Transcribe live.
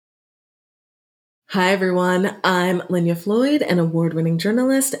Hi, everyone. I'm Lindsay Floyd, an award-winning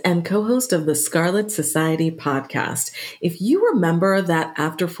journalist and co-host of the Scarlet Society podcast. If you remember that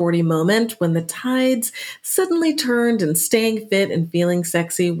after 40 moment when the tides suddenly turned and staying fit and feeling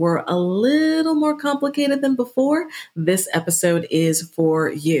sexy were a little more complicated than before, this episode is for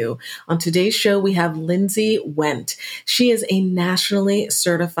you. On today's show, we have Lindsay Wenndt. She is a nationally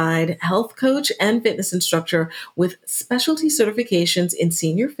certified health coach and fitness instructor with specialty certifications in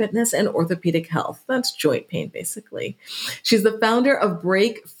senior fitness and orthopedic health. That's joint pain, basically. She's the founder of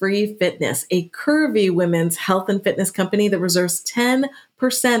Break Free Fitness, a curvy women's health and fitness company that reserves 10%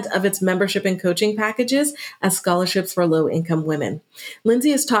 of its membership and coaching packages as scholarships for low-income women.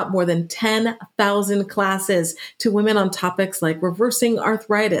 Lindsay has taught more than 10,000 classes to women on topics like reversing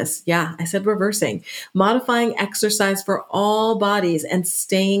arthritis. Yeah, I said reversing, modifying exercise for all bodies, and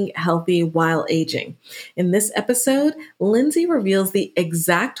staying healthy while aging. In this episode, Lindsay reveals the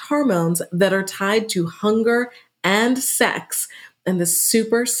exact hormones that are tied to hunger and sex, and the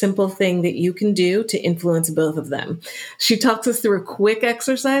super simple thing that you can do to influence both of them. She talks us through a quick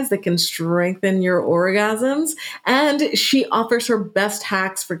exercise that can strengthen your orgasms, and she offers her best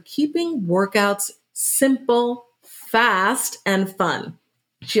hacks for keeping workouts simple, fast, and fun.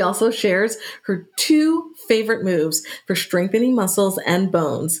 She also shares her 2 favorite moves for strengthening muscles and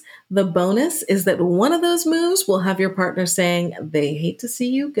bones. The bonus is that one of those moves will have your partner saying they hate to see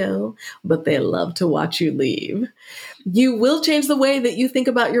you go, but they love to watch you leave. You will change the way that you think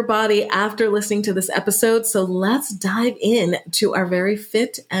about your body after listening to this episode, so let's dive in to our very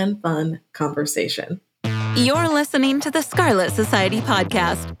fit and fun conversation. You're listening to the Scarlet Society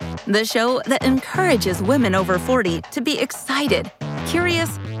podcast, the show that encourages women over 40 to be excited,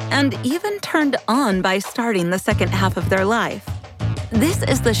 curious, and even turned on by starting the second half of their life. This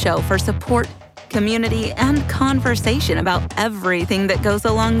is the show for support, community, and conversation about everything that goes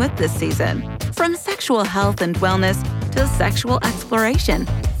along with this season. From sexual health and wellness to sexual exploration,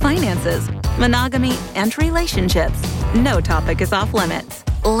 finances, monogamy, and relationships, no topic is off limits.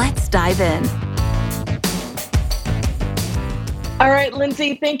 Let's dive in. All right,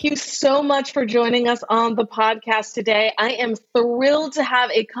 Lindsay, thank you so much for joining us on the podcast today. I am thrilled to have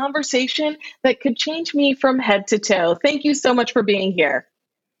a conversation that could change me from head to toe. Thank you so much for being here.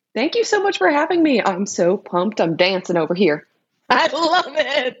 Thank you so much for having me. I'm so pumped. I'm dancing over here. I love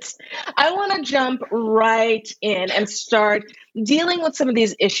it. I want to jump right in and start dealing with some of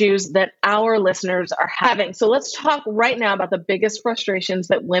these issues that our listeners are having. So let's talk right now about the biggest frustrations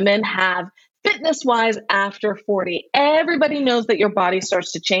that women have fitness-wise after 40. Everybody knows that your body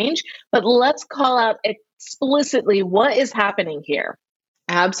starts to change, but let's call out explicitly what is happening here.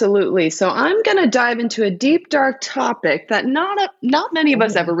 Absolutely. So I'm going to dive into a deep, dark topic that not many of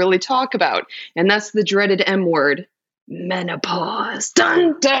us ever really talk about, and that's the dreaded M word, menopause.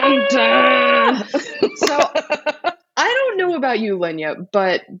 Dun, dun, dun. So I don't know about you, Lindsay,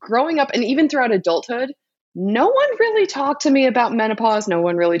 but growing up and even throughout adulthood, no one really talked to me about menopause. No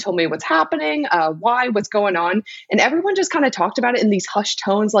one really told me what's happening, why, what's going on. And everyone just kind of talked about it in these hushed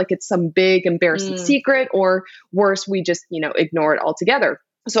tones like it's some big, embarrassing secret, or worse, we just, ignore it altogether.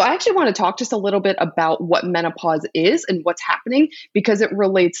 So I actually want to talk just a little bit about what menopause is and what's happening, because it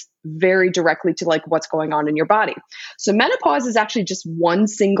relates very directly to like what's going on in your body. So menopause is actually just one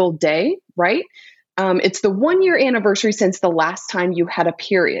single day, right? It's the 1-year anniversary since the last time you had a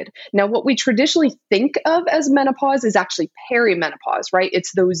period. Now, what we traditionally think of as menopause is actually perimenopause, right?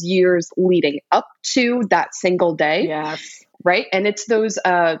 It's those years leading up to that single day. Yes. Right? And it's those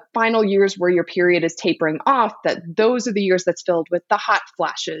final years where your period is tapering off, that those are the years that's filled with the hot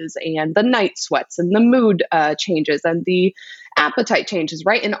flashes and the night sweats and the mood changes and the appetite changes,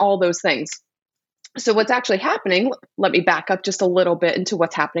 right? And all those things. So what's actually happening, let me back up just a little bit into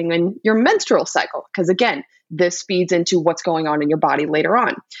what's happening in your menstrual cycle, because again, this feeds into what's going on in your body later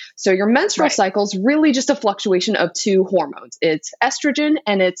on. So your menstrual cycle is really just a fluctuation of 2 hormones. It's estrogen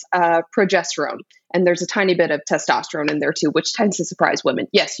and it's progesterone. And there's a tiny bit of testosterone in there too, which tends to surprise women.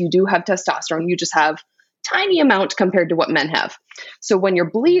 Yes, you do have testosterone. You just have tiny amount compared to what men have. So when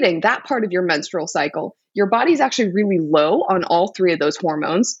you're bleeding, that part of your menstrual cycle, your body's actually really low on all 3 of those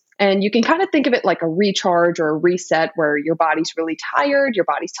hormones. And you can kind of think of it like a recharge or a reset where your body's really tired. Your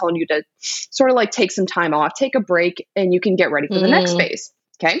body's telling you to sort of like take some time off, take a break, and you can get ready for the next phase.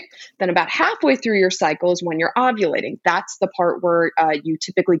 Okay. Then about halfway through your cycle is when you're ovulating. That's the part where you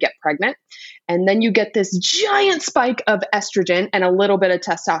typically get pregnant. And then you get this giant spike of estrogen and a little bit of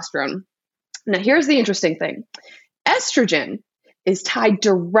testosterone. Now, here's the interesting thing. Estrogen is tied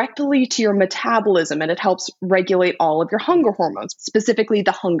directly to your metabolism, and it helps regulate all of your hunger hormones, specifically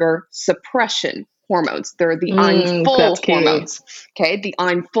the hunger suppression hormones. They're the I'm full That's key. hormones. Okay, the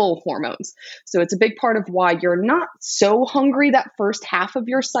I'm full hormones. So it's a big part of why you're not so hungry that first half of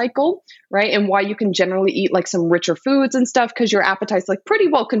your cycle, right? And why you can generally eat like some richer foods and stuff because your appetite's like pretty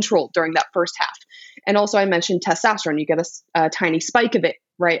well controlled during that first half. And also I mentioned testosterone. You get a tiny spike of it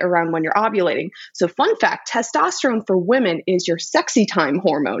right around when you're ovulating. So fun fact, testosterone for women is your sexy time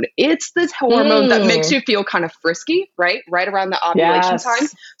hormone. It's this hormone that makes you feel kind of frisky, right? Right around the ovulation time.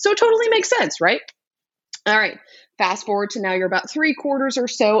 So it totally makes sense, right? All right. Fast forward to now, you're about 3/4 or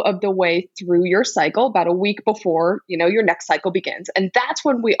so of the way through your cycle, about a week before, your next cycle begins. And that's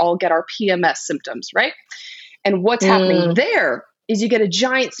when we all get our PMS symptoms, right? And what's happening there is you get a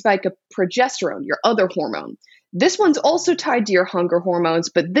giant spike of progesterone, your other hormone. This one's also tied to your hunger hormones,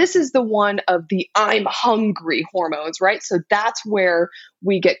 but this is the one of the I'm hungry hormones, right? So that's where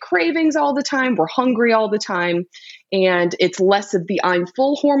we get cravings all the time. We're hungry all the time. And it's less of the I'm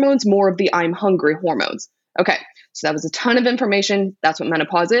full hormones, more of the I'm hungry hormones. Okay, so that was a ton of information. That's what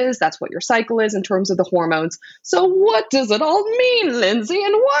menopause is. That's what your cycle is in terms of the hormones. So what does it all mean, Lindsay?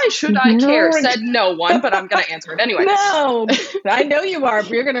 And why should I care? Said no one, but I'm going to answer it anyway. No, I know you are.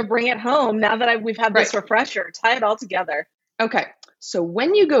 You're going to bring it home now that we've had this refresher. Tie it all together. Okay, so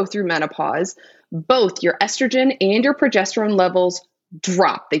when you go through menopause, both your estrogen and your progesterone levels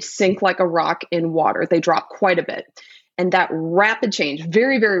drop. They sink like a rock in water. They drop quite a bit. And that rapid change,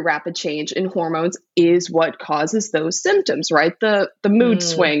 very, very rapid change in hormones is what causes those symptoms, right? The mood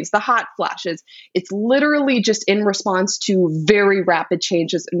swings, the hot flashes. It's literally just in response to very rapid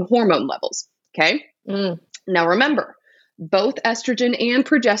changes in hormone levels, okay? Now remember, both estrogen and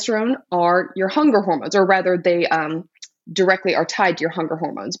progesterone are your hunger hormones, or rather they directly are tied to your hunger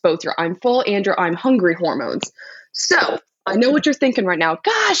hormones, both your I'm full and your I'm hungry hormones. So I know what you're thinking right now.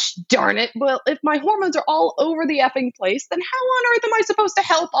 Gosh darn it. Well, if my hormones are all over the effing place, then how on earth am I supposed to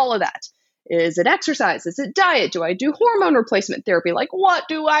help all of that? Is it exercise? Is it diet? Do I do hormone replacement therapy? Like, what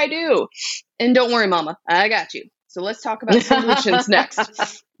do I do? And don't worry, mama, I got you. So let's talk about solutions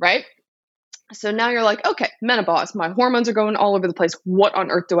next, right? So now you're like, okay, menopause, my hormones are going all over the place. What on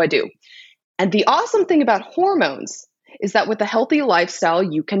earth do I do? And the awesome thing about hormones is that with a healthy lifestyle,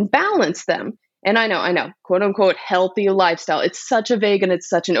 you can balance them. And I know, quote unquote, healthy lifestyle. It's such a vague and it's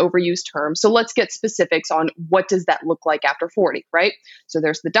such an overused term. So let's get specifics on what does that look like after 40, right? So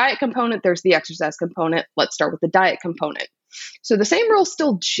there's the diet component, there's the exercise component. Let's start with the diet component. So the same rules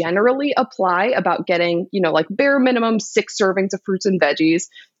still generally apply about getting, like bare minimum 6 servings of fruits and veggies.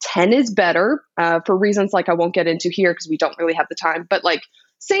 10 is better for reasons like I won't get into here because we don't really have the time. But like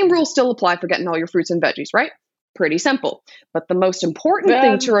same rules still apply for getting all your fruits and veggies, right? Pretty simple. But the most important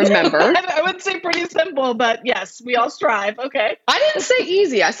thing to remember... I would say pretty simple, but yes, we all strive. Okay. I didn't say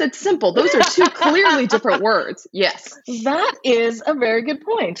easy. I said simple. Those are two clearly different words. Yes. That is a very good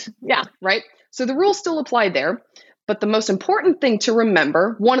point. Yeah. Right? So the rules still apply there. But the most important thing to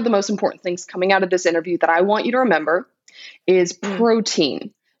remember, one of the most important things coming out of this interview that I want you to remember is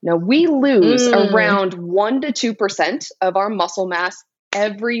protein. Now, we lose around 1% to 2% of our muscle mass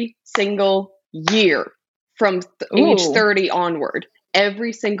every single year. From age 30 onward,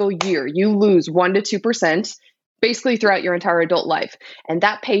 every single year, you lose 1% to 2%, basically throughout your entire adult life. And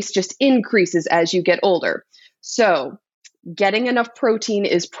that pace just increases as you get older. So getting enough protein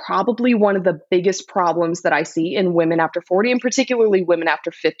is probably one of the biggest problems that I see in women after 40, and particularly women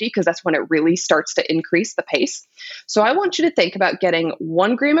after 50, because that's when it really starts to increase the pace. So I want you to think about getting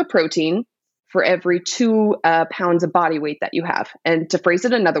 1 gram of protein for every 2 pounds of body weight that you have. And to phrase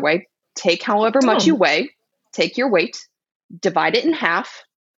it another way, take however much you weigh, take your weight, divide it in half.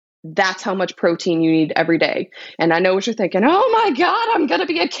 That's how much protein you need every day. And I know what you're thinking. Oh my God, I'm going to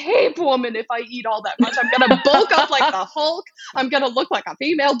be a cave woman if I eat all that much. I'm going to bulk up like the Hulk. I'm going to look like a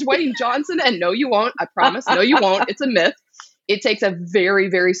female Dwayne Johnson. And no, you won't. I promise. No, you won't. It's a myth. It takes a very,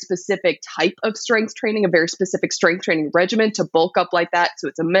 very specific type of strength training, a very specific strength training regimen to bulk up like that. So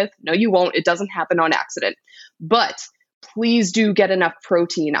it's a myth. No, you won't. It doesn't happen on accident. But please do get enough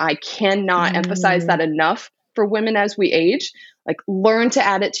protein. I cannot emphasize that enough for women as we age. Like, learn to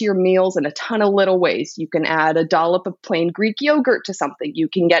add it to your meals in a ton of little ways. You can add a dollop of plain Greek yogurt to something. You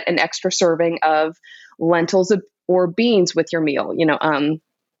can get an extra serving of lentils or beans with your meal,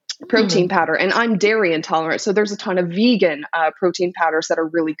 protein powder. And I'm dairy intolerant, so there's a ton of vegan protein powders that are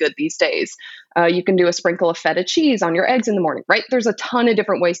really good these days. You can do a sprinkle of feta cheese on your eggs in the morning, right? There's a ton of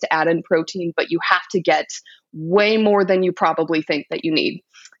different ways to add in protein, but you have to get way more than you probably think that you need.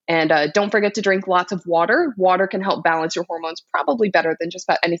 And don't forget to drink lots of water. Water can help balance your hormones probably better than just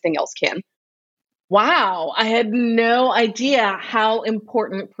about anything else can. Wow. I had no idea how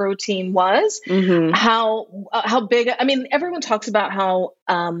important protein was, how big, everyone talks about how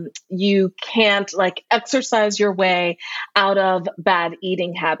you can't like exercise your way out of bad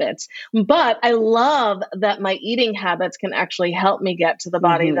eating habits. But I love that my eating habits can actually help me get to the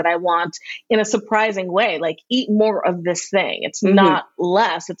body that I want in a surprising way. Like, eat more of this thing. It's not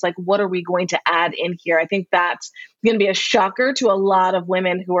less. It's like, what are we going to add in here? I think that's going to be a shocker to a lot of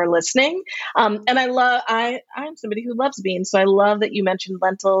women who are listening. And I'm somebody who loves beans. So I love that you mentioned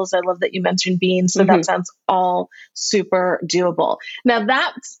lentils. I love that you mentioned beans. So that sounds all super doable. Now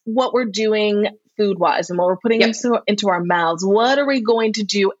that's what we're doing food-wise and what we're putting into our mouths. What are we going to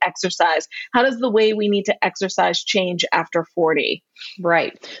do exercise? How does the way we need to exercise change after 40?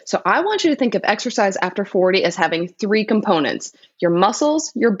 Right. So I want you to think of exercise after 40 as having 3 components: your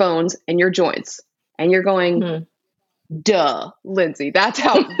muscles, your bones, and your joints. And you're going, duh, Lindsay, that's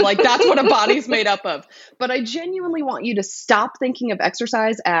what a body's made up of. But I genuinely want you to stop thinking of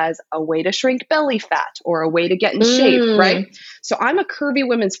exercise as a way to shrink belly fat or a way to get in shape, right? So I'm a curvy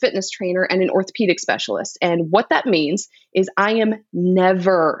women's fitness trainer and an orthopedic specialist. And what that means is I am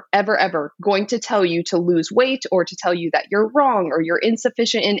never, ever, ever going to tell you to lose weight or to tell you that you're wrong or you're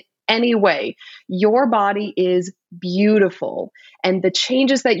insufficient in any way. Your body is beautiful, and the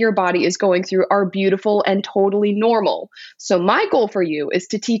changes that your body is going through are beautiful and totally normal. So my goal for you is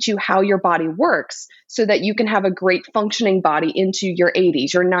to teach you how your body works so that you can have a great functioning body into your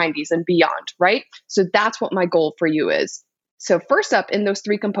 80s, your 90s, and beyond, right? So that's what my goal for you is. So first up in those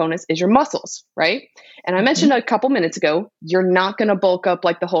 3 components is your muscles, right? And I mentioned a couple minutes ago, you're not going to bulk up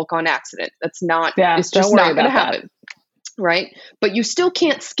like the Hulk on accident. That's not, it's just not going to happen. Right? But you still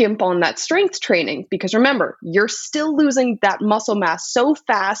can't skimp on that strength training because remember, you're still losing that muscle mass so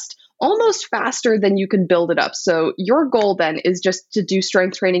fast, almost faster than you can build it up. So your goal then is just to do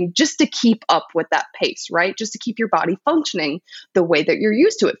strength training just to keep up with that pace, right? Just to keep your body functioning the way that you're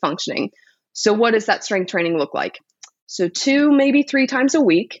used to it functioning. So what does that strength training look like? So 2, maybe 3 times a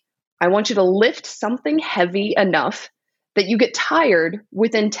week, I want you to lift something heavy enough that you get tired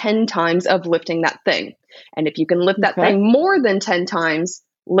within 10 times of lifting that thing. And if you can lift that thing more than 10 times,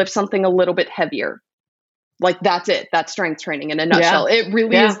 lift something a little bit heavier. Like, that's it. That's strength training in a nutshell. It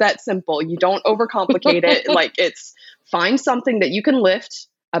really is that simple. You don't overcomplicate it. Like, it's find something that you can lift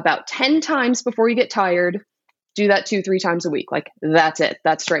about 10 times before you get tired. Do that 2-3 times a week. Like, that's it.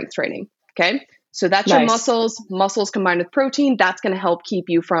 That's strength training. Okay. So that's your muscles combined with protein. That's going to help keep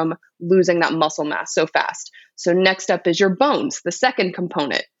you from losing that muscle mass so fast. So next up is your bones, the second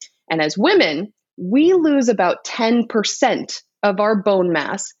component. And as women, we lose about 10% of our bone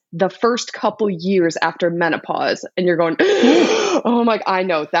mass the first couple years after menopause. And you're going, oh my, I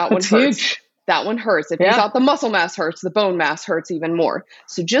know that one hurts. Huge. That one hurts. If you thought the muscle mass hurts, the bone mass hurts even more.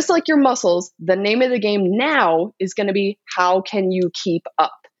 So just like your muscles, the name of the game now is going to be, how can you keep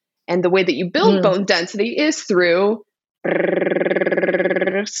up? And the way that you build bone density is through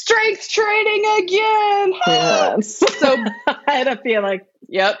strength training again. Yes. So I had a feeling.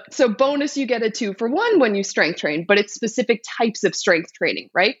 Yep. So bonus, you get a 2-for-1 when you strength train, but it's specific types of strength training,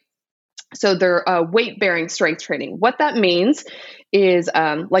 right? So they're weight-bearing strength training. What that means is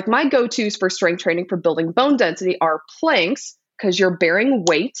like my go-tos for strength training for building bone density are planks, because you're bearing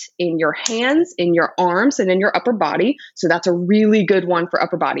weight in your hands, in your arms, and in your upper body. So that's a really good one for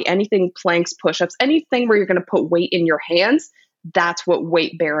upper body. Anything planks, push-ups, anything where you're going to put weight in your hands, that's what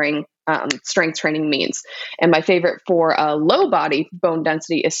weight-bearing strength training means. And my favorite for low body bone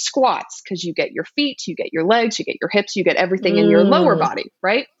density is squats, because you get your feet, you get your legs, you get your hips, you get everything in your lower body,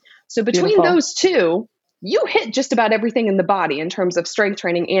 right? So between those two, you hit just about everything in the body in terms of strength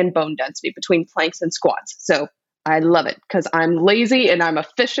training and bone density between planks and squats. So I love it because I'm lazy and I'm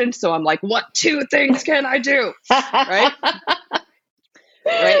efficient. So I'm like, what 2 things can I do? Right?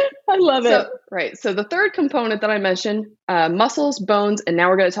 Right. I love it. Right. So the third component that I mentioned, muscles, bones, and now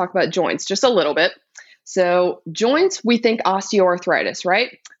we're going to talk about joints just a little bit. So joints, we think osteoarthritis,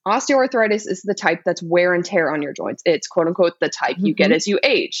 right? Osteoarthritis is the type that's wear and tear on your joints. It's quote unquote the type you get as you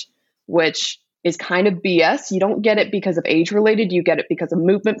age, which is kind of BS. You don't get it because of age related. You get it because of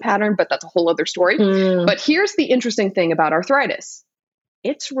movement pattern, but that's a whole other story. But here's the interesting thing about arthritis.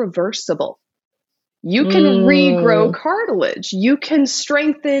 It's reversible. You can regrow cartilage. You can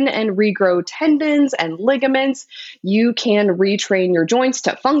strengthen and regrow tendons and ligaments. You can retrain your joints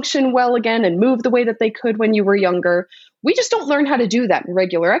to function well again and move the way that they could when you were younger. We just don't learn how to do that in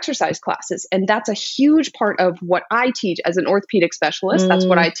regular exercise classes. And that's a huge part of what I teach as an orthopedic specialist. That's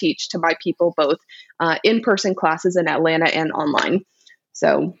what I teach to my people, both in-person classes in Atlanta and online.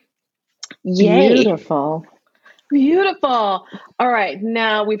 So, yay. Beautiful. Beautiful. All right.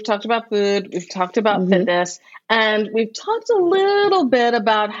 Now we've talked about food, we've talked about fitness, and we've talked a little bit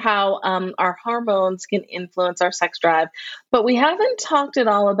about how our hormones can influence our sex drive, but we haven't talked at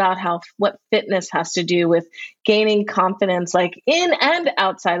all about how what fitness has to do with gaining confidence, like in and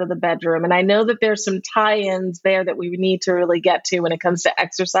outside of the bedroom. And I know that there's some tie-ins there that we need to really get to when it comes to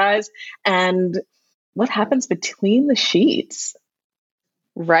exercise and what happens between the sheets.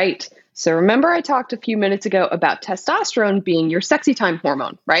 Right. So remember I talked a few minutes ago about testosterone being your sexy time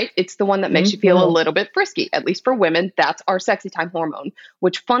hormone, right? It's the one that makes you feel a little bit frisky. At least for women, that's our sexy time hormone,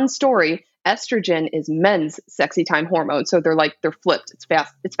 which, fun story, estrogen is men's sexy time hormone. So they're flipped. It's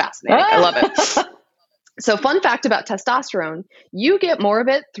fascinating. I love it. So fun fact about testosterone, you get more of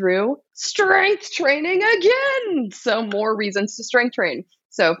it through strength training again. So more reasons to strength train.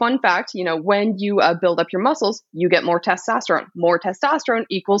 So fun fact, when you build up your muscles, you get more testosterone. More testosterone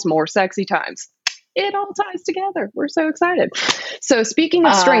equals more sexy times. It all ties together. We're so excited. So speaking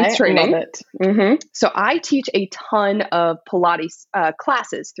of strength training, love it. So I teach a ton of Pilates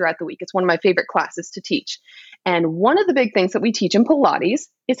classes throughout the week. It's one of my favorite classes to teach. And one of the big things that we teach in Pilates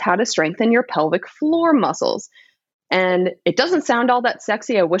is how to strengthen your pelvic floor muscles. And it doesn't sound all that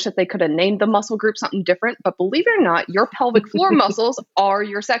sexy. I wish that they could have named the muscle group something different. But believe it or not, your pelvic floor muscles are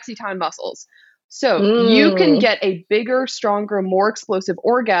your sexy time muscles. So you can get a bigger, stronger, more explosive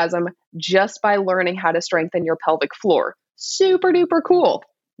orgasm just by learning how to strengthen your pelvic floor. Super duper cool.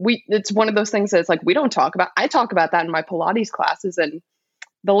 It's one of those things that's we don't talk about. I talk about that in my Pilates classes, and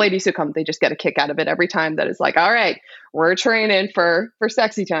the ladies who come, they just get a kick out of it every time. That is all right, we're training for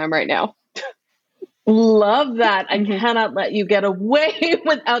sexy time right now. Love that. I cannot let you get away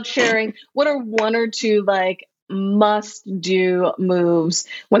without sharing what are one or two must do moves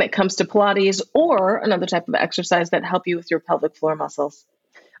when it comes to Pilates or another type of exercise that help you with your pelvic floor muscles.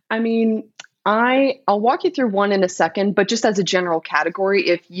 I mean, I'll walk you through one in a second, but just as a general category,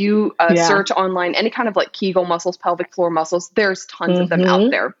 if you search online any kind of Kegel muscles, pelvic floor muscles, there's tons of them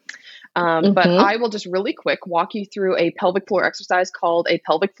out there. But I will just really quick walk you through a pelvic floor exercise called a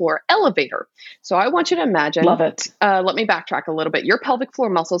pelvic floor elevator. So I want you to imagine. Love it. Let me backtrack a little bit. Your pelvic floor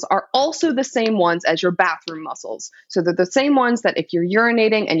muscles are also the same ones as your bathroom muscles. So they're the same ones that if you're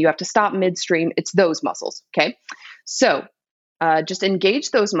urinating and you have to stop midstream, it's those muscles. Okay. So just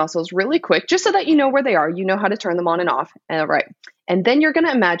engage those muscles really quick, just so that you know where they are. You know how to turn them on and off. All right. And then you're going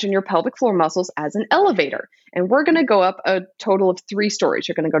to imagine your pelvic floor muscles as an elevator. And we're going to go up a total of 3 stories.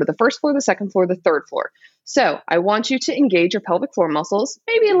 You're going to go to the first floor, the second floor, the third floor. So I want you to engage your pelvic floor muscles,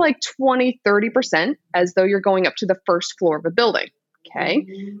 maybe 20, 30%, as though you're going up to the first floor of a building. Okay.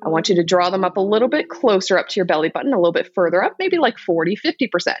 I want you to draw them up a little bit closer up to your belly button, a little bit further up, maybe 40,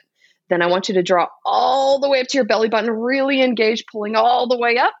 50%. Then I want you to draw all the way up to your belly button, really engage, pulling all the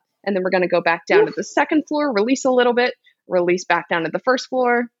way up. And then we're going to go back down to the second floor, release a little bit, release back down to the first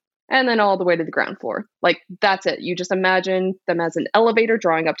floor, and then all the way to the ground floor. That's it. You just imagine them as an elevator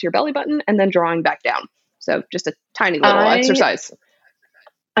drawing up to your belly button and then drawing back down. So just a tiny little exercise.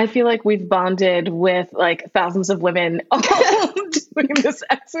 I feel like we've bonded with thousands of women all doing this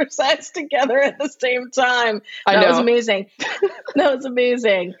exercise together at the same time. That was amazing. That was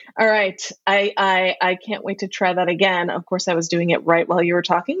amazing. All right. I can't wait to try that again. Of course, I was doing it right while you were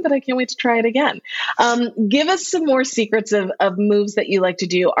talking, but I can't wait to try it again. Give us some more secrets of moves that you like to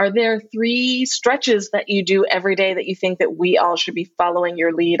do. Are there 3 stretches that you do every day that you think that we all should be following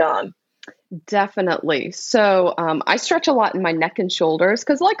your lead on? Definitely. So I stretch a lot in my neck and shoulders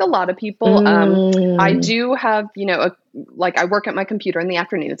because a lot of people, I do have, I work at my computer in the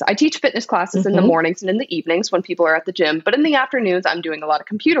afternoons. I teach fitness classes in the mornings and in the evenings when people are at the gym. But in the afternoons, I'm doing a lot of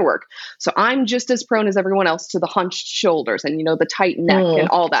computer work. So I'm just as prone as everyone else to the hunched shoulders and, the tight neck and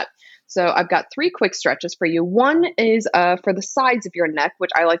all that. So I've got 3 quick stretches for you. One is for the sides of your neck,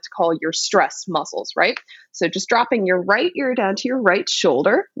 which I like to call your stress muscles, right? So just dropping your right ear down to your right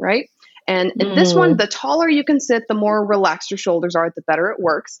shoulder, right? And in this one, the taller you can sit, the more relaxed your shoulders are, the better it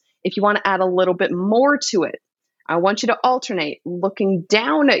works. If you want to add a little bit more to it, I want you to alternate looking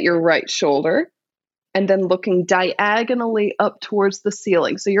down at your right shoulder and then looking diagonally up towards the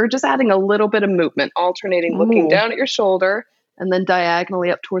ceiling. So you're just adding a little bit of movement, alternating looking down at your shoulder and then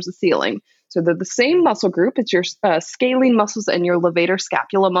diagonally up towards the ceiling. So they're the same muscle group. It's your scalene muscles and your levator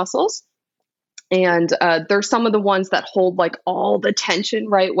scapula muscles. And there's some of the ones that hold all the tension,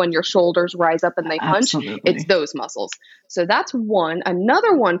 right? When your shoulders rise up and they hunch, it's those muscles. So that's one.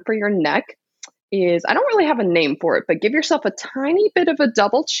 Another one for your neck is, I don't really have a name for it, but give yourself a tiny bit of a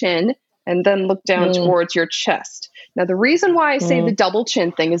double chin and then look down towards your chest. Now, the reason why I say the double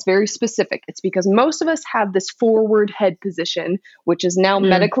chin thing is very specific. It's because most of us have this forward head position, which is now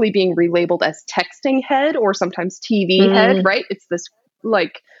medically being relabeled as texting head or sometimes TV head, right? It's this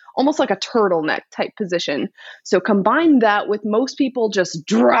like almost like a turtleneck type position. So combine that with most people just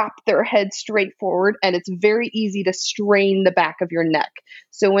drop their head straight forward, and it's very easy to strain the back of your neck.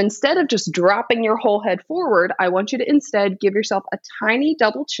 So instead of just dropping your whole head forward, I want you to instead give yourself a tiny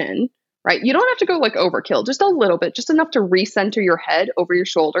double chin, right? You don't have to go like overkill, just a little bit, just enough to recenter your head over your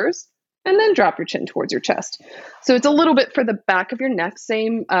shoulders, and then drop your chin towards your chest. So it's a little bit for the back of your neck,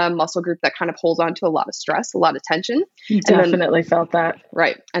 same muscle group that kind of holds on to a lot of stress, a lot of tension. Definitely felt that.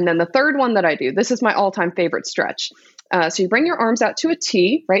 Right. And then the third one that I do, this is my all-time favorite stretch. So you bring your arms out to a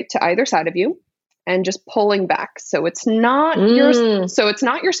T, right, to either side of you, and just pulling back. So it's not it's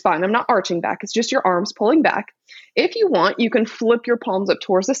not your spine. I'm not arching back. It's just your arms pulling back. If you want, you can flip your palms up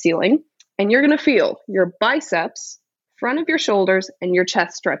towards the ceiling, and you're going to feel your biceps, front of your shoulders, and your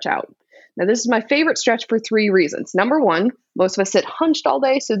chest stretch out. Now, this is my favorite stretch for 3 reasons. Number one, most of us sit hunched all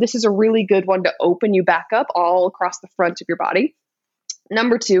day, so this is a really good one to open you back up all across the front of your body.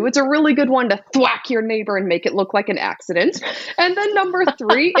 Number two, it's a really good one to thwack your neighbor and make it look like an accident. And then number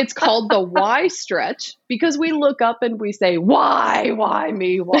 3, it's called the why stretch, because we look up and we say, why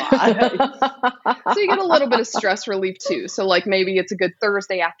me, why? So you get a little bit of stress relief too. So like maybe it's a good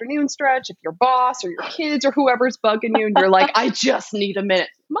Thursday afternoon stretch if your boss or your kids or whoever's bugging you and you're like, I just need a minute.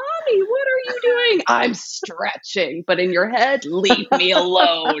 Mommy, what are you doing? I'm stretching. But in your head, leave me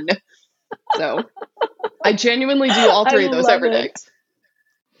alone. So I genuinely do all 3 of those every day.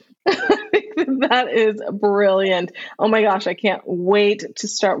 That is brilliant. Oh my gosh, I can't wait to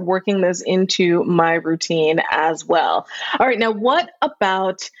start working those into my routine as well. All right, now what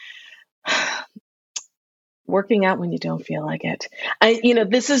about working out when you don't feel like it?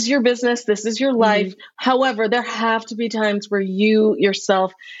 This is your business, this is your life. However, there have to be times where you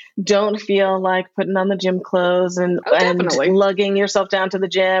yourself don't feel like putting on the gym clothes and lugging yourself down to the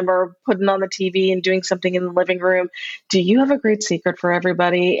gym or putting on the TV and doing something in the living room. Do you have a great secret for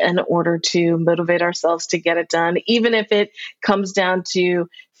everybody in order to motivate ourselves to get it done, even if it comes down to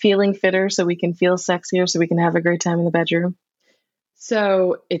feeling fitter so we can feel sexier, so we can have a great time in the bedroom?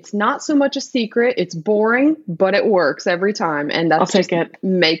 So it's not so much a secret. It's boring, but it works every time. And that's just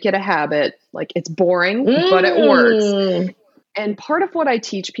make it a habit. Like it's boring, but it works. And part of what I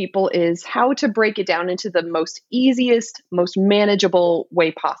teach people is how to break it down into the most easiest, most manageable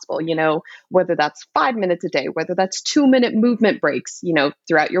way possible, whether that's 5 minutes a day, whether that's 2-minute movement breaks,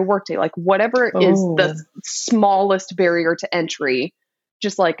 throughout your workday, like whatever is the smallest barrier to entry,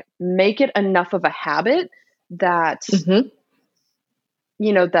 just like make it enough of a habit that,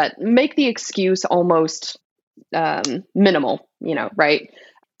 that make the excuse almost minimal, right?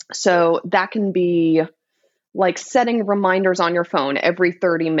 So that can be like setting reminders on your phone every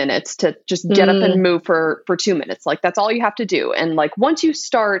 30 minutes to just get up and move for 2 minutes. Like that's all you have to do. And like once you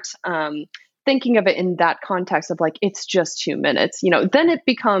start thinking of it in that context of like, it's just 2 minutes, then it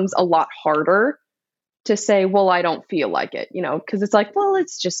becomes a lot harder to say, well, I don't feel like it, because it's like, well,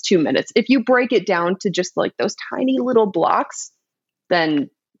 it's just 2 minutes. If you break it down to just like those tiny little blocks, then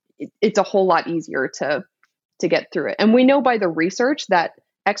it's a whole lot easier to get through it. And we know by the research that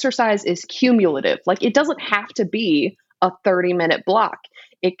exercise is cumulative. Like it doesn't have to be a 30-minute block.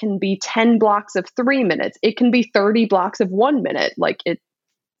 It can be 10 blocks of 3 minutes. It can be 30 blocks of 1 minute. Like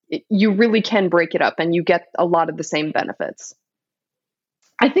you really can break it up and you get a lot of the same benefits.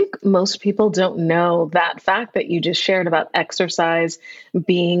 I think most people don't know that fact that you just shared about exercise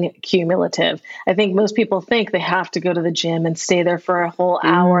being cumulative. I think most people think they have to go to the gym and stay there for a whole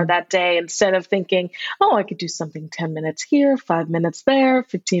hour that day instead of thinking, oh, I could do something 10 minutes here, 5 minutes there,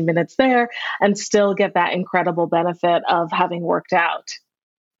 15 minutes there, and still get that incredible benefit of having worked out.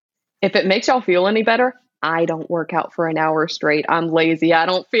 If it makes y'all feel any better, I don't work out for an hour straight. I'm lazy. I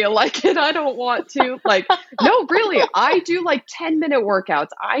don't feel like it. I don't want to. Like, no, really, I do like 10-minute workouts.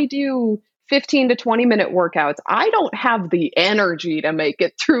 I do 15 to 20-minute workouts. I don't have the energy to make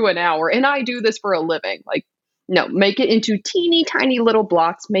it through an hour. And I do this for a living. Like, no, make it into teeny tiny little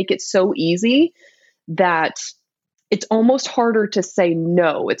blocks. Make it so easy that it's almost harder to say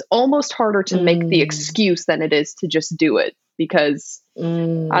no. It's almost harder to make the excuse than it is to just do it. Because I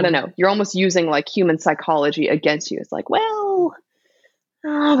don't know, you're almost using like human psychology against you. It's like, well,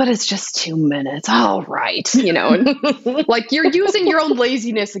 but it's just 2 minutes. All right. And like you're using your own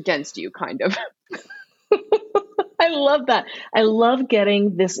laziness against you kind of. I love that. I love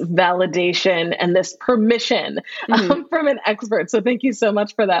getting this validation and this permission from an expert. So thank you so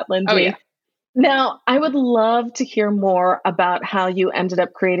much for that, Lindsay. Oh, yeah. Now, I would love to hear more about how you ended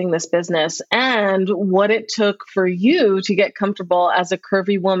up creating this business and what it took for you to get comfortable as a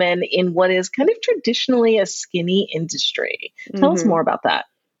curvy woman in what is kind of traditionally a skinny industry. Tell us Hmm. more about that.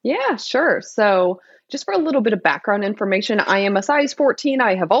 Yeah, sure. So, just for a little bit of background information, I am a size 14.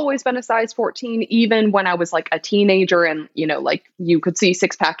 I have always been a size 14, even when I was like a teenager and, like you could see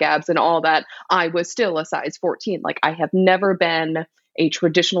six pack abs and all that. I was still a size 14. Like, I have never been a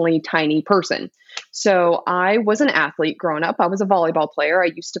traditionally tiny person. So, I was an athlete growing up. I was a volleyball player. I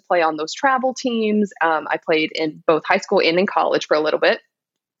used to play on those travel teams. I played in both high school and in college for a little bit.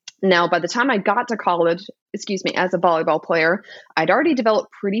 Now, by the time I got to college, as a volleyball player, I'd already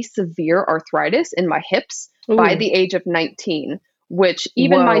developed pretty severe arthritis in my hips by Ooh, the age of 19, which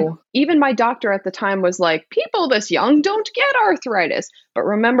whoa. even my doctor at the time was like, people this young don't get arthritis. But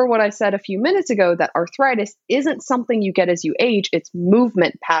remember what I said a few minutes ago, that arthritis isn't something you get as you age, it's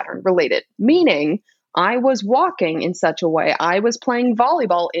movement pattern related, meaning I was walking in such a way, I was playing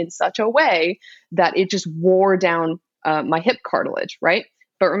volleyball in such a way that it just wore down my hip cartilage, right?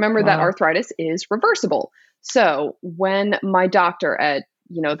 But remember that Wow. arthritis is reversible. So when my doctor at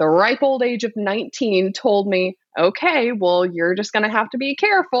the ripe old age of 19 told me, okay, well, you're just going to have to be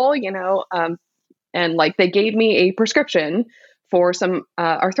careful, and like they gave me a prescription for some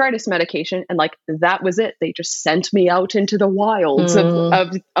arthritis medication, and like that was it. They just sent me out into the wilds Mm,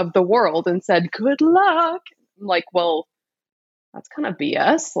 of the world and said, good luck. I'm like, well, that's kind of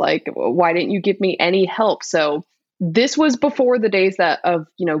BS. Like, why didn't you give me any help? So this was before the days of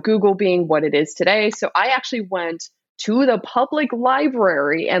Google being what it is today. So I actually went to the public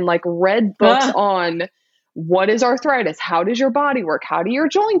library and like read books ah, on what is arthritis? How does your body work? How do your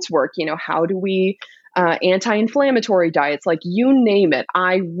joints work? How do we anti-inflammatory diets, like you name it.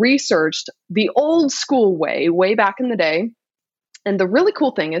 I researched the old school way back in the day. And the really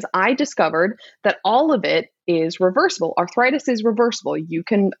cool thing is I discovered that all of it is reversible. Arthritis is reversible. You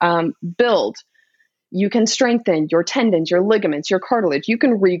can build, you can strengthen your tendons, your ligaments, your cartilage. You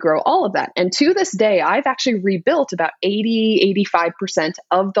can regrow all of that. And to this day, I've actually rebuilt about 85%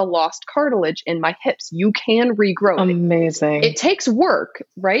 of the lost cartilage in my hips. You can regrow it. amazing. It takes work,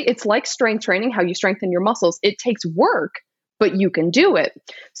 right? It's like strength training, how you strengthen your muscles. It takes work, but you can do it.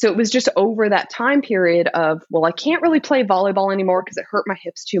 So it was just over that time period of, well, I can't really play volleyball anymore because it hurt my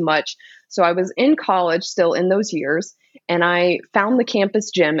hips too much. So I was in college still in those years, and I found the campus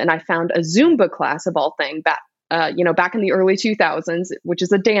gym and I found a Zumba class of all things back in the early 2000s, which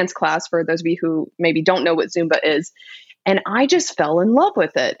is a dance class for those of you who maybe don't know what Zumba is. And I just fell in love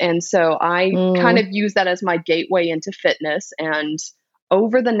with it. And so I kind Mm, of used that as my gateway into fitness. And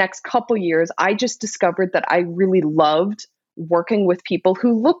over the next couple years, I just discovered that I really loved working with people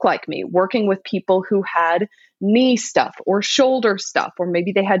who look like me, working with people who had knee stuff or shoulder stuff, or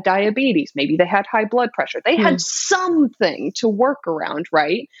maybe they had diabetes, maybe they had high blood pressure. They had mm, something to work around,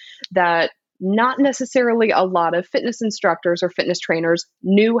 right? That not necessarily a lot of fitness instructors or fitness trainers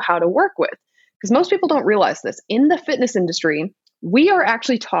knew how to work with. Because most people don't realize this. In the fitness industry, we are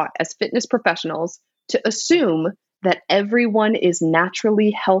actually taught as fitness professionals to assume that everyone is naturally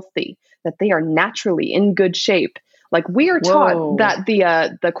healthy, that they are naturally in good shape. Like we are taught whoa. that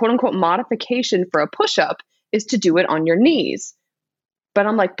the quote unquote modification for a push up is to do it on your knees. But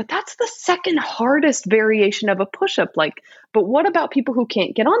I'm like, but that's the second hardest variation of a push up. Like, but what about people who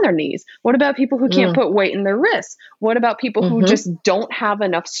can't get on their knees? What about people who can't Mm, put weight in their wrists? What about people who mm-hmm, just don't have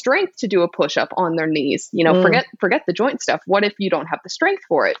enough strength to do a push up on their knees? mm. Forget the joint stuff. What if you don't have the strength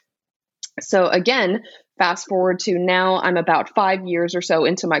for it? So again, fast forward to now, I'm about 5 years or so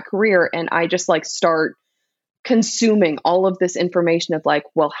into my career, and I just like start consuming all of this information of like,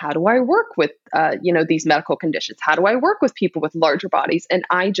 well, how do I work with, these medical conditions? How do I work with people with larger bodies? And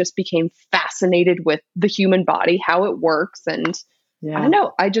I just became fascinated with the human body, how it works. And I don't Yeah.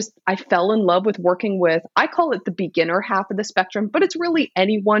 know, I fell in love with working with, I call it the beginner half of the spectrum, but it's really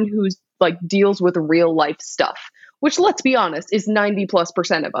anyone who's like deals with real life stuff, which let's be honest is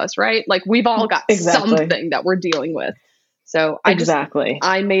 90+% of us, right? Like we've all got Exactly. something that we're dealing with. So Exactly.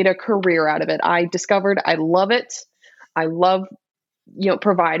 I made a career out of it. I discovered I love it. I love,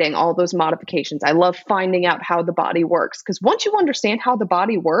 providing all those modifications. I love finding out how the body works. Because once you understand how the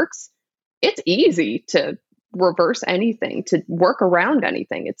body works, it's easy to reverse anything, to work around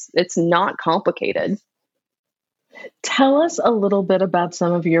anything. It's not complicated. Tell us a little bit about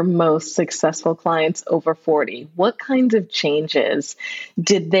some of your most successful clients over 40. What kinds of changes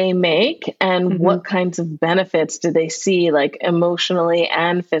did they make, and Mhm. what kinds of benefits did they see, like emotionally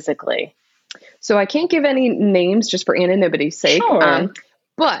and physically? So I can't give any names just for anonymity's sake. Sure.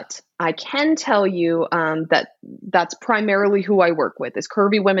 But I can tell you that that's primarily who I work with is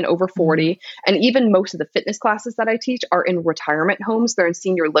curvy women over 40. And even most of the fitness classes that I teach are in retirement homes. They're in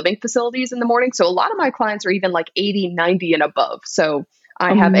senior living facilities in the morning. So a lot of my clients are even like 80, 90 and above. So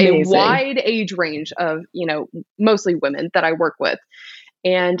I have a wide age range of, mostly women that I work with.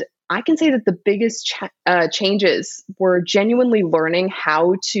 And I can say that the biggest changes were genuinely learning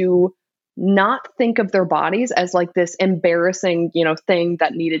how to not think of their bodies as like this embarrassing, thing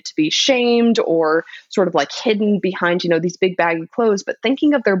that needed to be shamed or sort of like hidden behind, these big baggy clothes, but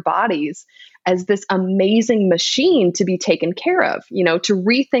thinking of their bodies as this amazing machine to be taken care of, to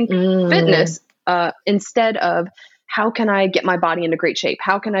rethink fitness instead of how can I get my body into great shape?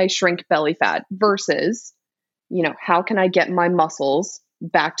 How can I shrink belly fat versus, how can I get my muscles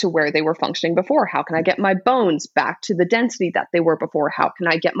back to where they were functioning before? How can I get my bones back to the density that they were before? How can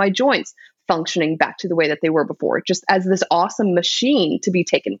I get my joints functioning back to the way that they were before? Just as this awesome machine to be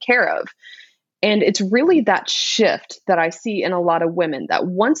taken care of. And it's really that shift that I see in a lot of women, that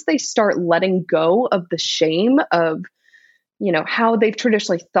once they start letting go of the shame of, how they've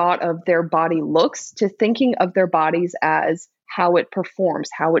traditionally thought of their body looks, to thinking of their bodies as how it performs,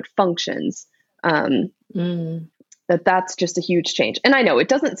 how it functions, that's just a huge change. And I know it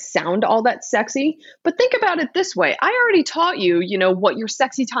doesn't sound all that sexy, but think about it this way. I already taught you, what your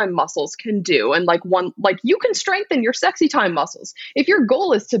sexy time muscles can do. And you can strengthen your sexy time muscles. If your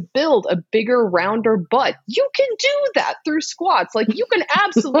goal is to build a bigger, rounder butt, you can do that through squats. You can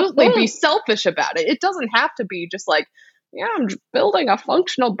absolutely be selfish about it. It doesn't have to be just like, yeah, I'm just building a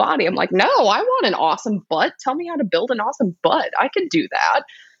functional body. I'm like, no, I want an awesome butt. Tell me how to build an awesome butt. I can do that.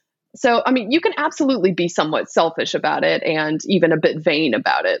 So, you can absolutely be somewhat selfish about it and even a bit vain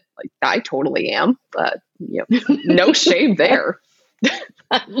about it. I totally am, but no shame there.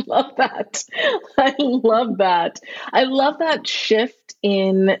 I love that. I love that. I love that shift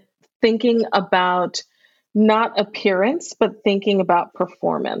in thinking about not appearance, but thinking about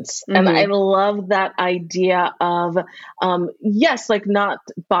performance. And I love that idea of, yes, not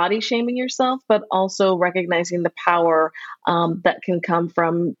body shaming yourself, but also recognizing the power that can come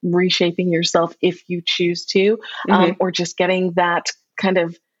from reshaping yourself if you choose to, or just getting that kind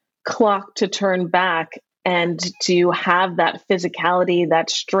of clock to turn back and to have that physicality,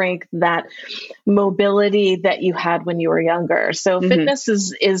 that strength, that mobility that you had when you were younger. So fitness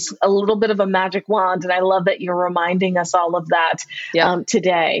is a little bit of a magic wand. And I love that you're reminding us all of that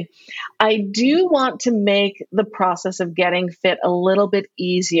today. I do want to make the process of getting fit a little bit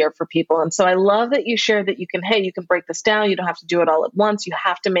easier for people. And so I love that you shared that you can break this down. You don't have to do it all at once. You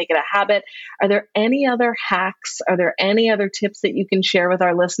have to make it a habit. Are there any other hacks? Are there any other tips that you can share with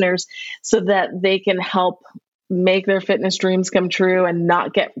our listeners so that they can help make their fitness dreams come true and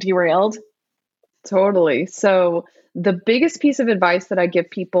not get derailed? Totally. So the biggest piece of advice that I give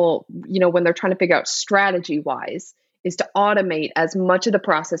people, when they're trying to figure out strategy wise, is to automate as much of the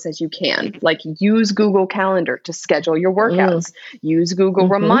process as you can. Use Google Calendar to schedule your workouts. Use Google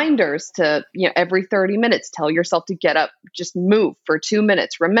Reminders to, every 30 minutes, tell yourself to get up, just move for 2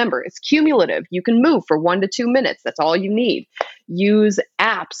 minutes. Remember, it's cumulative. You can move for 1 to 2 minutes. That's all you need. Use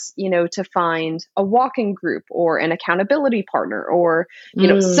apps, to find a walking group or an accountability partner or,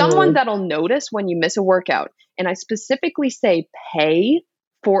 someone that'll notice when you miss a workout. And I specifically say pay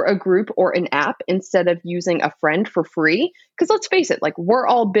for a group or an app instead of using a friend for free. Because let's face it, we're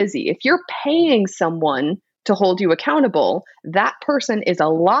all busy. If you're paying someone to hold you accountable, that person is a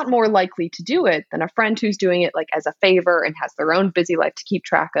lot more likely to do it than a friend who's doing it as a favor and has their own busy life to keep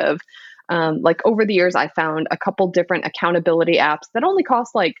track of. Over the years, I found a couple different accountability apps that only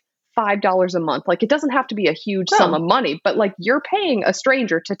cost $5 a month. It doesn't have to be a huge sum of money, but you're paying a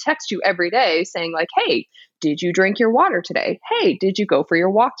stranger to text you every day saying hey, did you drink your water today? Hey, did you go for your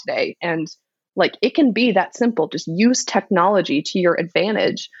walk today? And it can be that simple. Just use technology to your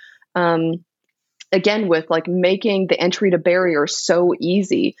advantage. Again, with making the entry to barrier so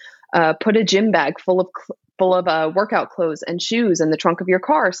easy, put a gym bag full of workout clothes and shoes in the trunk of your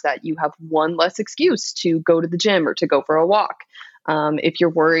car so that you have one less excuse to go to the gym or to go for a walk. If you're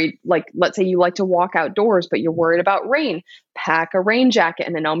worried, let's say you like to walk outdoors, but you're worried about rain, pack a rain jacket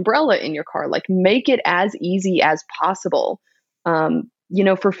and an umbrella in your car. Make it as easy as possible.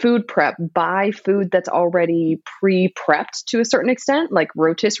 For food prep, buy food that's already pre-prepped to a certain extent,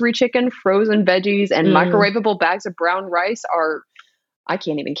 rotisserie chicken, frozen veggies, and microwavable bags of brown rice are, I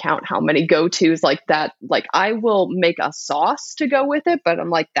can't even count how many go-tos like that. I will make a sauce to go with it, but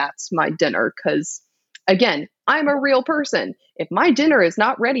I'm that's my dinner. Cause again, I'm a real person. If my dinner is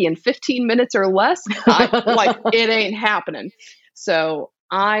not ready in 15 minutes or less, it ain't happening. So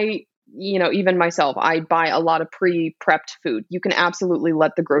I even myself, I buy a lot of pre-prepped food. You can absolutely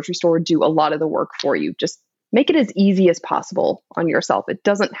let the grocery store do a lot of the work for you. Just make it as easy as possible on yourself. It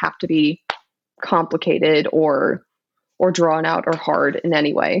doesn't have to be complicated or drawn out or hard in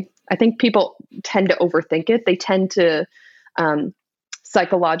any way. I think people tend to overthink it. They tend to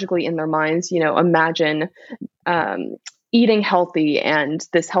psychologically in their minds, imagine eating healthy and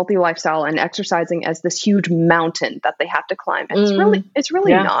this healthy lifestyle and exercising as this huge mountain that they have to climb. And it's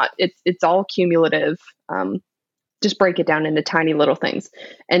really not. It's all cumulative. Just break it down into tiny little things.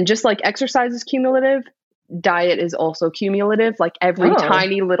 And just like exercise is cumulative, diet is also cumulative. Like every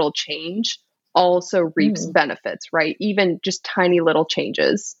tiny little change also reaps benefits, right? Even just tiny little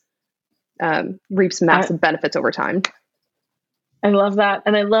changes reaps massive benefits over time. I love that.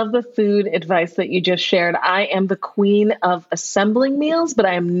 And I love the food advice that you just shared. I am the queen of assembling meals, but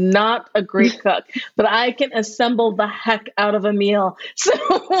I am not a great cook, but I can assemble the heck out of a meal. So,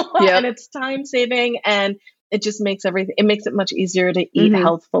 and it's time saving and it just makes it makes it much easier to eat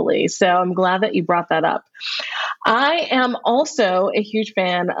healthfully. So I'm glad that you brought that up. I am also a huge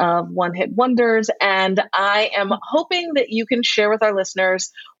fan of One Hit Wonders, and I am hoping that you can share with our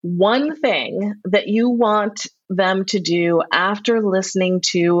listeners one thing that you want them to do after listening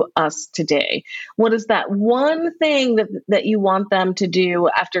to us today. What is that one thing that you want them to do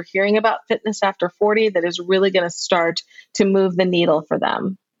after hearing about Fitness After 40 that is really going to start to move the needle for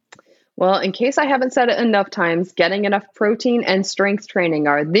them? Well, in case I haven't said it enough times, getting enough protein and strength training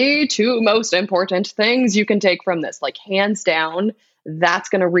are the two most important things you can take from this. Like hands down, that's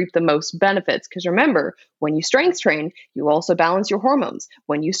going to reap the most benefits. Because remember, when you strength train, you also balance your hormones.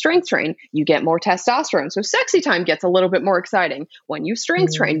 When you strength train, you get more testosterone. So sexy time gets a little bit more exciting. When you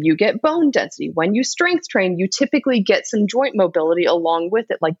strength train, you get bone density. When you strength train, you typically get some joint mobility along with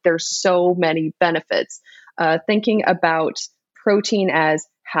it. Like there's so many benefits. Thinking about protein as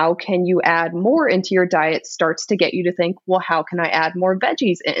how can you add more into your diet starts to get you to think, well, how can I add more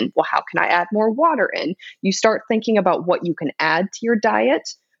veggies in? Well, how can I add more water in? You start thinking about what you can add to your diet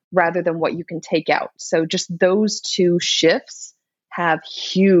rather than what you can take out. So just those two shifts have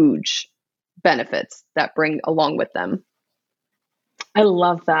huge benefits that bring along with them. I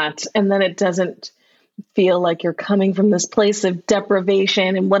love that. And then it doesn't feel like you're coming from this place of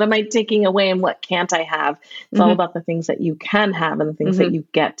deprivation and what am I taking away and what can't I have? It's all about the things that you can have and the things that you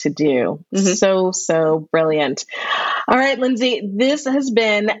get to do. So brilliant. All right, Lindsay, this has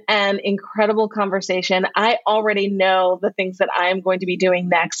been an incredible conversation. I already know the things that I am going to be doing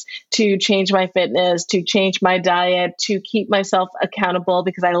next to change my fitness, to change my diet, to keep myself accountable,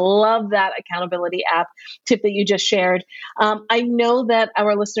 because I love that accountability app tip that you just shared. I know that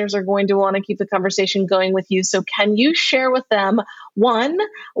our listeners are going to want to keep the conversation going with you. So can you share with them, one,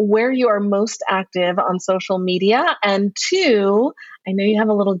 where you are most active on social media? And two, I know you have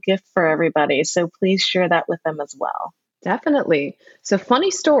a little gift for everybody. So please share that with them as well. Definitely. So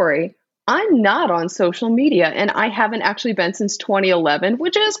funny story. I'm not on social media and I haven't actually been since 2011,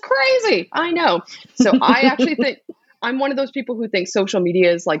 which is crazy. I know. So I actually think I'm one of those people who think social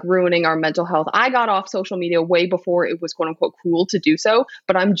media is like ruining our mental health. I got off social media way before it was quote unquote cool to do so,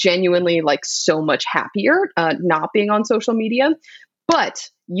 but I'm genuinely like so much happier not being on social media. But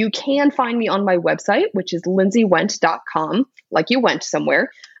you can find me on my website, which is lindsaywenndt.com, like you went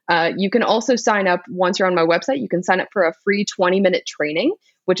somewhere. You can also sign up once you're on my website. You can sign up for a free 20-minute training,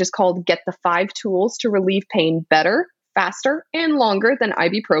 which is called Get the 5 Tools to Relieve Pain Better, Faster, and Longer Than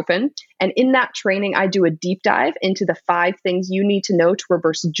Ibuprofen. And in that training, I do a deep dive into the 5 things you need to know to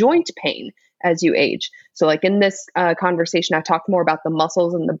reverse joint pain as you age. So like in this conversation, I talked more about the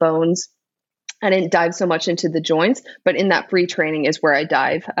muscles and the bones. I didn't dive so much into the joints, but in that free training is where I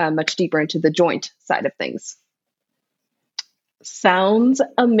dive much deeper into the joint side of things. Sounds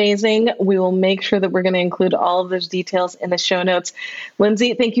amazing. We will make sure that we're going to include all of those details in the show notes.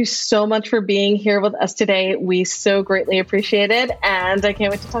 Lindsay, thank you so much for being here with us today. We so greatly appreciate it. And I can't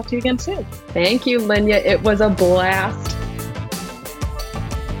wait to talk to you again soon. Thank you, Linya. It was a blast.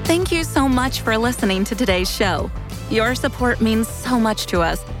 Thank you so much for listening to today's show. Your support means so much to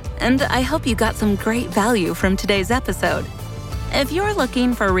us, and I hope you got some great value from today's episode. If you're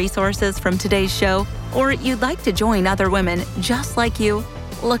looking for resources from today's show, or you'd like to join other women just like you,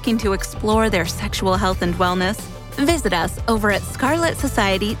 looking to explore their sexual health and wellness, visit us over at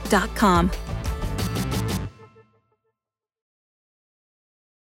scarletsociety.com.